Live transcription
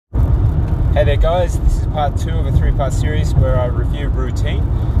Hey there guys, this is part 2 of a 3-part series where I review routine,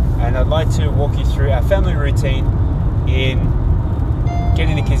 and I'd like to walk you through our family routine in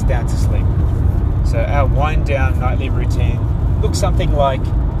getting the kids down to sleep. So our wind down nightly routine looks something like,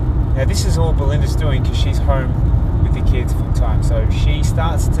 now this is all Belinda's doing because she's home with the kids full time. So she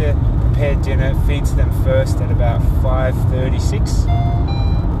starts to prepare dinner, feeds them first at about 5:36.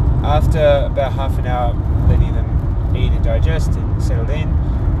 After about half an hour letting them eat and digest and settled in,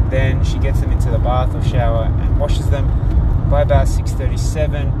 then she gets them into the bath or shower and washes them. By about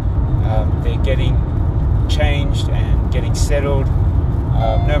 6:37, they're getting changed and getting settled.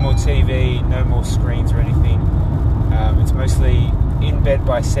 No more TV, no more screens or anything. It's mostly in bed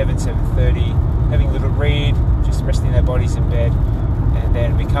by 7:30, having a little read, just resting their bodies in bed. And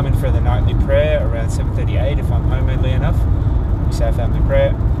then we come in for the nightly prayer around 7:38 if I'm home early enough. We say our family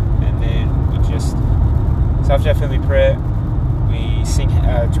prayer, and then so after our family prayer, we sing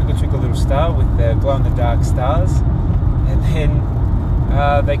Twinkle Twinkle Little Star with the glow-in-the-dark stars, and then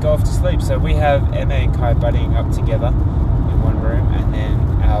they go off to sleep. So we have Emma and Kai buddying up together in one room, and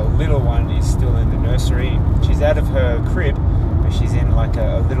then our little one is still in the nursery. She's out of her crib, but she's in like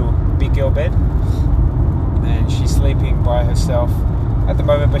a little big girl bed, and she's sleeping by herself at the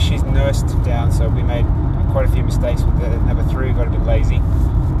moment, but she's nursed down. So we made quite a few mistakes with the number 3, got a bit lazy,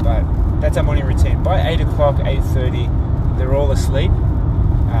 but that's our morning routine. By 8 o'clock, 8:30, they're all asleep.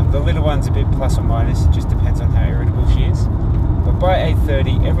 The little one's a bit plus or minus, it just depends on how irritable she is. But by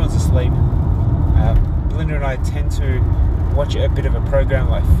 8:30, everyone's asleep. Belinda and I tend to watch a bit of a program,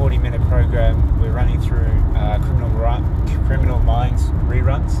 like 40-minute program. We're running through Criminal Minds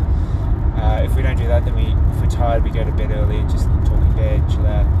reruns. If we don't do that, then if we're tired, we go to bed early and just talk in bed, chill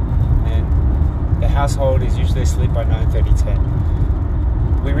out. And the household is usually asleep by 9:30, 10.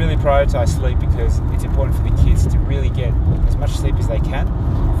 We really prioritize sleep because it's important for the kids to really get as much sleep as they can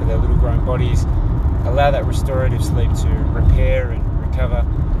for their little growing bodies, allow that restorative sleep to repair and recover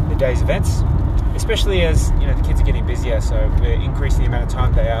the day's events, especially as the kids are getting busier. So we're increasing the amount of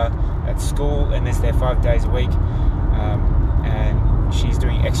time they are at school, and they're there 5 days a week, and she's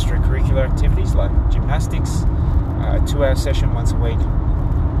doing extracurricular activities like gymnastics, a 2-hour session once a week,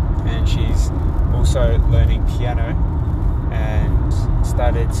 and she's also learning piano and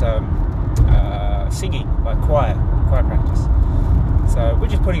started some singing, like choir practice. So we're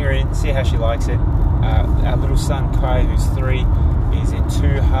just putting her in, see how she likes it. Our little son Kai, who's 3, is in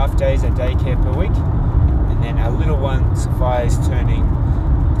 2 half days at daycare per week, and then our little one Sophia is turning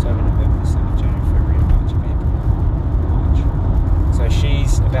November, December, January, February, March, March. So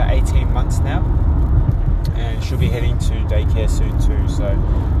she's about 18 months now, and she'll be heading to daycare soon too. So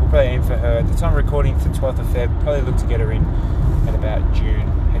we'll probably aim for her at the time of recording for 12th of Feb. Probably look to get her in at about June,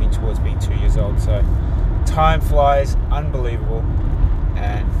 heading towards being 2 years old. So time flies, unbelievable,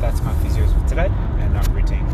 and